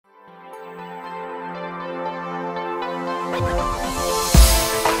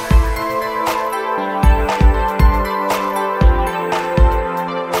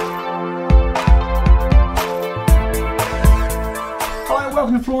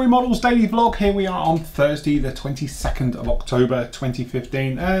Flory Models daily vlog. Here we are on Thursday the 22nd of October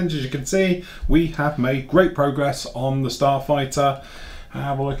 2015, and as you can see we have made great progress on the Starfighter.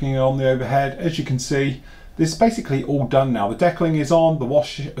 We're looking on the overhead. As you can see, this is basically all done now. The deckling is on, the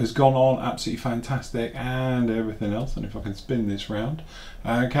wash has gone on, absolutely fantastic, and everything else. And if I can spin this round,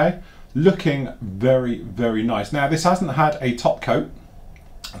 okay, looking very, very nice. Now this hasn't had a top coat.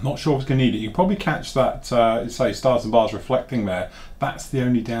 I'm not sure if it's going to need it. You can probably catch that, say, stars and bars reflecting there. That's the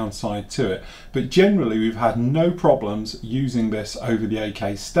only downside to it. But generally, we've had no problems using this over the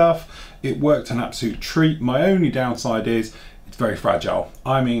AK stuff. It worked an absolute treat. My only downside is it's very fragile.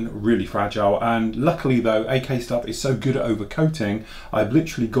 I mean, really fragile. And luckily though, AK stuff is so good at overcoating, I've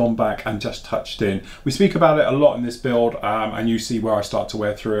literally gone back and just touched in. We speak about it a lot in this build, and you see where I start to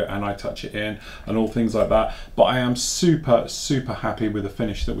wear through it and I touch it in and all things like that. But I am super, super happy with the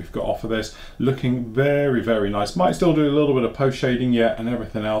finish that we've got off of this. Looking very, very nice. Might still do a little bit of post shading yet and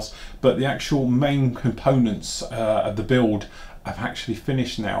everything else, but the actual main components of the build I've actually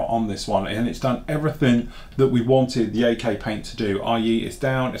finished now on this one, and it's done everything that we wanted the AK paint to do, i.e. it's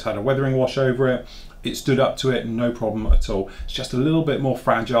down, it's had a weathering wash over it, it stood up to it, no problem at all. It's just a little bit more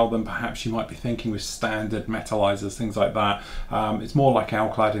fragile than perhaps you might be thinking with standard metallizers, things like that. It's more like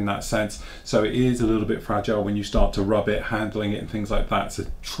Alclad in that sense, so it is a little bit fragile when you start to rub it, handling it and things like that, so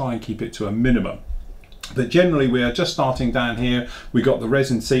try and keep it to a minimum. But generally we are just starting down here. We got the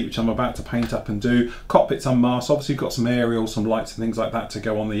resin seat, which I'm about to paint up and do. Cockpits unmasked. Obviously got some aerials, some lights and things like that to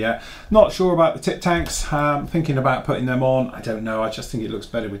go on the yet. Not sure about the tip tanks. Thinking about putting them on. I don't know. I just think it looks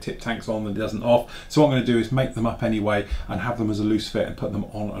better with tip tanks on than it doesn't off. So what I'm going to do is make them up anyway and have them as a loose fit and put them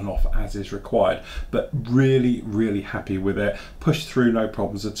on and off as is required. But really, really happy with it. Pushed through, no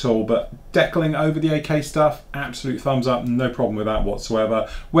problems at all. But deckling over the AK stuff, absolute thumbs up. No problem with that whatsoever.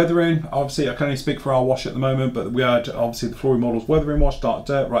 Weathering, obviously I can only speak for our wash at the moment, but we had obviously the Flory Models weathering wash, dark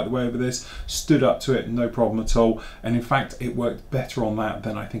dirt right the way over this, stood up to it, no problem at all. And in fact it worked better on that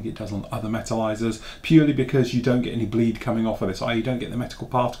than I think it does on other metallizers, purely because you don't get any bleed coming off of this, i.e. you don't get the metal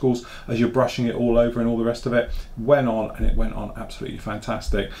particles as you're brushing it all over and all the rest of it. Went on, and it went on absolutely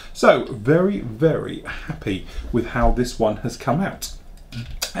fantastic. So very, very happy with how this one has come out.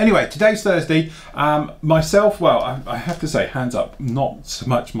 Anyway, today's Thursday. Myself, well, I have to say, hands up, not so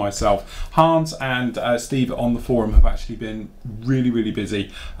much myself. Hans and Steve on the forum have actually been really, really busy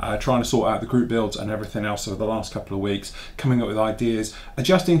trying to sort out the group builds and everything else over the last couple of weeks, coming up with ideas,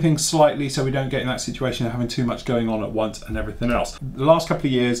 adjusting things slightly so we don't get in that situation of having too much going on at once and everything else. The last couple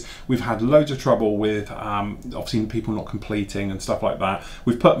of years, we've had loads of trouble with obviously people not completing and stuff like that.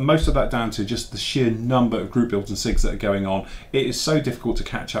 We've put most of that down to just the sheer number of group builds and SIGs that are going on. It is so difficult to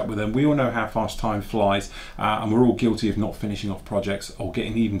catch up with them. We all know how fast time flies, and we're all guilty of not finishing off projects or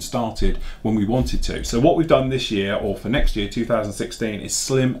getting even started when we wanted to. So what we've done this year, or for next year 2016, is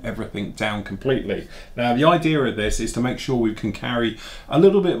slim everything down completely. Now the idea of this is to make sure we can carry a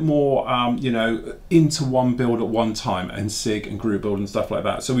little bit more you know, into one build at one time, and SIG and group build and stuff like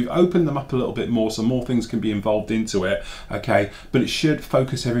that. So we've opened them up a little bit more so more things can be involved into it, okay, but it should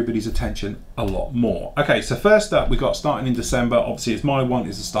focus everybody's attention a lot more. Okay, so first up we got starting in December. Obviously it's my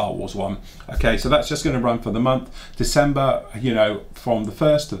one, is the Star Wars one. Okay, so that's just going to run for the month December, you know, from the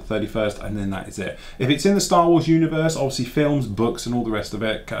 1st to the 31st, and then that is it. If it's in the Star Wars universe, obviously films, books and all the rest of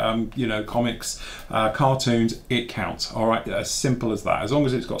it, you know, comics, cartoons, it counts. All right, as simple as that. As long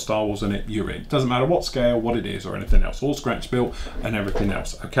as it's got Star Wars in it, you're in. Doesn't matter what scale, what it is or anything else. All scratch built and everything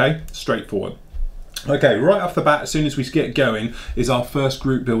else. Okay, straightforward. Okay, right off the bat, as soon as we get going, is our first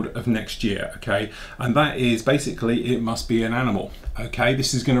group build of next year, okay? And that is basically, it must be an animal, okay?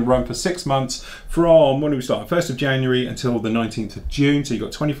 This is going to run for 6 months from, when do we start? 1st of January until the 19th of June, so you've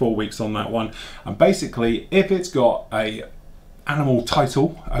got 24 weeks on that one. And basically, if it's got a animal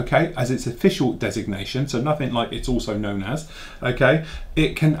title, okay, as its official designation, so nothing like it's also known as, okay,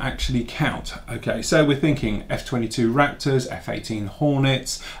 it can actually count. Okay, so we're thinking F-22 Raptors, F-18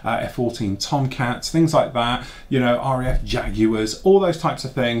 Hornets, F-14 Tomcats, things like that, you know, RAF Jaguars, all those types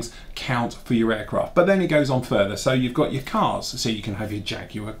of things count for your aircraft. But then it goes on further, so you've got your cars, so you can have your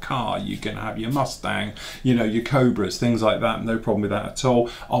Jaguar car, you can have your Mustang, you know, your Cobras, things like that, no problem with that at all.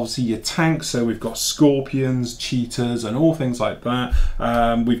 Obviously your tanks, so we've got Scorpions, Cheetahs and all things like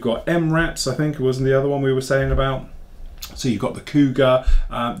that. We've got MRAPs, I think it wasn't the other one we were saying about. So you've got the Cougar.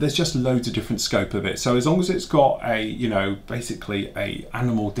 There's just loads of different scope of it. So as long as it's got a, you know, basically a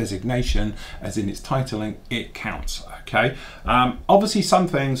animal designation, as in its titling, it counts. Okay. Obviously, some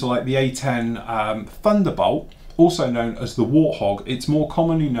things like the A10 Thunderbolt also known as the Warthog. It's more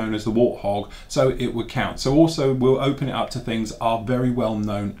commonly known as the Warthog, so it would count. So also we'll open it up to things are very well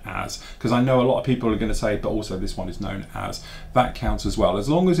known as, because I know a lot of people are going to say, but also this one is known as. That counts as well. As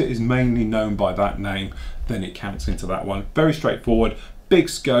long as it is mainly known by that name, then it counts into that one. Very straightforward. Big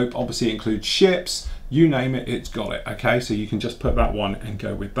scope, obviously it includes ships, you name it, it's got it. Okay, so you can just put that one and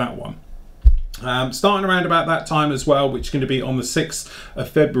go with that one. Starting around about that time as well, which is going to be on the 6th of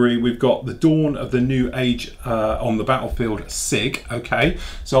February, we've got the dawn of the new age on the battlefield SIG. Okay,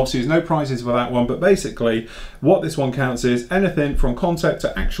 so obviously there's no prizes for that one, but basically what this one counts is anything from concept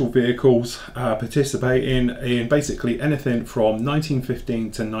to actual vehicles participating in basically anything from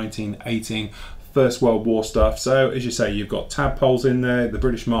 1915 to 1918 First World War stuff. So as you say, you've got tadpoles in there, the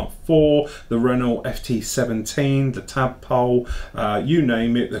British Mark IV, the Renault FT17, the tadpole, you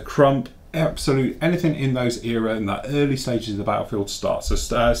name it, the Crump, absolute anything in those era in that early stages of the battlefield starts.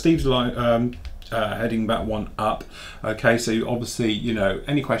 So Steve's heading that one up. Okay, so obviously, you know,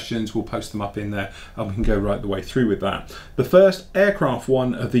 any questions, we'll post them up in there and we can go right the way through with that. The first aircraft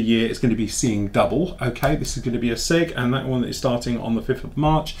one of the year is going to be Seeing Double. Okay, this is going to be a SIG, and that one is starting on the 5th of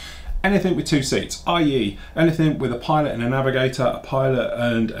March. Anything with 2 seats, i.e. anything with a pilot and a navigator, a pilot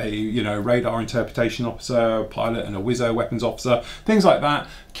and a, you know, radar interpretation officer, a pilot and a WISO weapons officer, things like that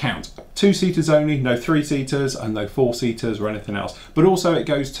count. 2-seaters only, no 3-seaters and no 4-seaters or anything else. But also it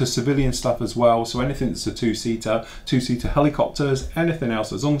goes to civilian stuff as well, so anything that's a 2-seater, 2-seater helicopters, anything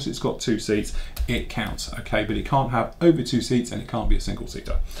else, as long as it's got 2 seats, it counts. Okay, but it can't have over 2 seats and it can't be a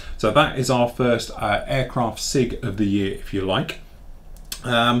single-seater. So that is our first aircraft SIG of the year, if you like.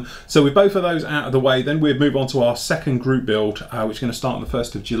 So with both of those out of the way, then we'll move on to our second group build, which is going to start on the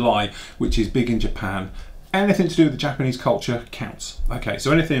 1st of July, which is big in Japan. Anything to do with the Japanese culture counts. Okay,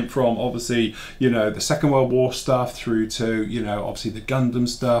 so anything from obviously, you know, the Second World War stuff through to, you know, obviously the Gundam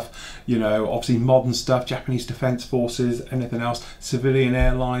stuff, you know, obviously modern stuff, Japanese Defense Forces, anything else, civilian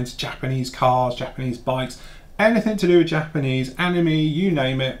airlines, Japanese cars, Japanese bikes, anything to do with Japanese, anime, you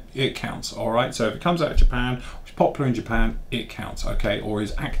name it, it counts. All right, so if it comes out of Japan, popular in Japan, it counts. Okay, or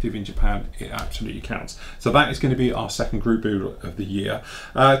is active in Japan, it absolutely counts. So that is going to be our second group build of the year.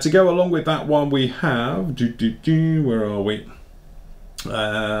 To go along with that one, we have where are we?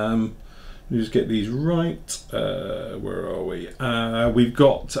 Let me just get these right. Where are we? We've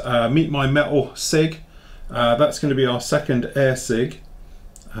got Meet My Metal SIG. That's going to be our second air SIG.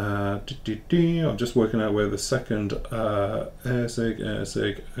 I'm just working out where the second air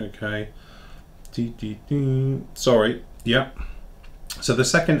SIG. Okay. Sorry, yeah. So the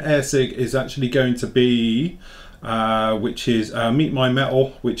second air SIG is actually going to be, which is Meet My Metal,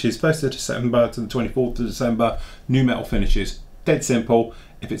 which is 1st of December to the 24th of December, new metal finishes. Dead simple.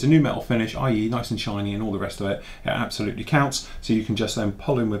 If it's a new metal finish, i.e. nice and shiny and all the rest of it, it absolutely counts. So you can just then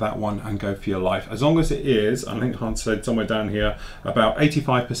pull in with that one and go for your life. As long as it is, I think Hans said somewhere down here, about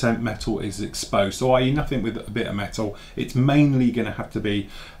 85% metal is exposed. So i.e. nothing with a bit of metal. It's mainly going to have to be,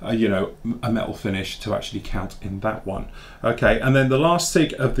 you know, a metal finish to actually count in that one. Okay, and then the last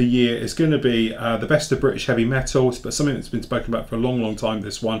SIG of the year is going to be the best of British heavy metal, but something that's been spoken about for a long, long time,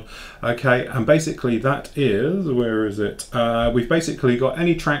 this one. Okay, and basically that is, where is it? We've basically got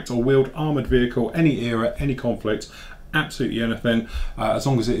any tracked or wheeled armoured vehicle, any era, any conflict, absolutely anything, as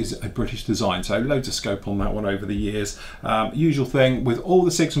long as it is a British design. So loads of scope on that one over the years. Usual thing with all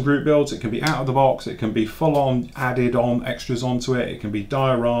the SIGs and group builds, it can be out of the box, it can be full on added on extras onto it, it can be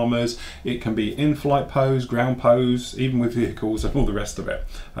dioramas, it can be in-flight pose, ground pose, even with vehicles and all the rest of it.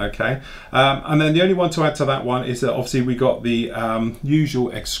 Okay, and then the only one to add to that one is that obviously we got the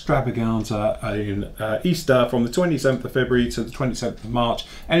usual extravaganza in Easter from the 27th of February to the 27th of March.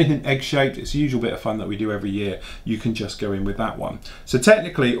 Anything egg shaped, it's the usual bit of fun that we do every year. You can just go in with that one. So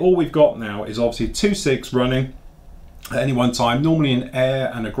technically all we've got now is obviously 2 SIGs running at any one time, normally an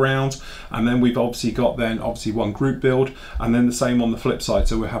air and a ground, and then we've obviously got then one group build, and then the same on the flip side.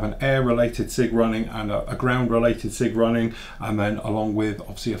 So we have an air related SIG running and a ground related SIG running, and then along with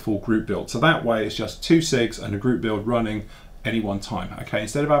obviously a full group build. So that way it's just 2 SIGs and a group build running any one time. Okay,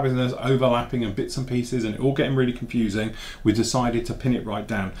 instead of having those overlapping and bits and pieces and it all getting really confusing, we decided to pin it right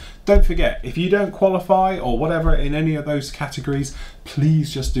down. Don't forget, if you don't qualify or whatever in any of those categories,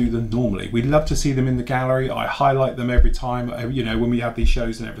 please just do them normally. We'd love to see them in the gallery. I highlight them every time, you know, when we have these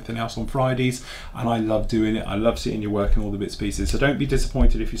shows and everything else on Fridays, and I love doing it. I love seeing your work and all the bits and pieces. So don't be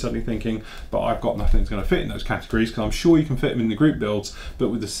disappointed if you're suddenly thinking, but I've got nothing that's going to fit in those categories, because I'm sure you can fit them in the group builds, but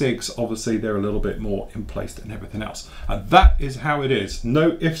with the SIGs, obviously they're a little bit more in place than everything else. And that that is how it is.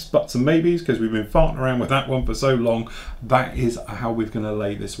 No ifs, buts and maybes, because we've been farting around with that one for so long. That is how we're going to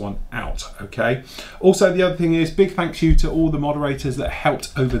lay this one out, okay? Also, the other thing is, big thank you to all the moderators that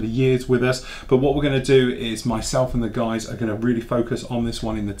helped over the years with us. But what we're going to do is myself and the guys are going to really focus on this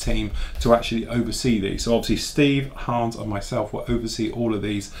one in the team to actually oversee these. So obviously Steve, Hans and myself will oversee all of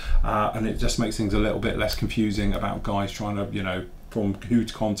these, and it just makes things a little bit less confusing about guys trying to, you know, from who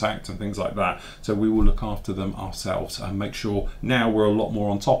to contact and things like that. So we will look after them ourselves and make sure now we're a lot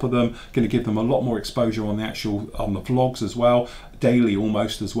more on top of them, going to give them a lot more exposure on the vlogs as well, daily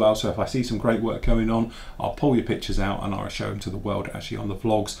almost as well. So if I see some great work going on, I'll pull your pictures out and I'll show them to the world actually on the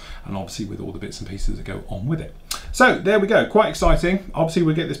vlogs, and obviously with all the bits and pieces that go on with it. So there we go, quite exciting. Obviously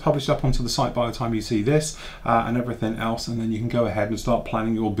we'll get this published up onto the site by the time you see this and everything else, and then you can go ahead and start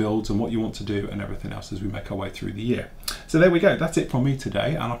planning your builds and what you want to do and everything else as we make our way through the year. So there we go, that's it from me today,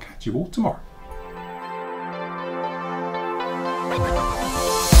 and I'll catch you all tomorrow.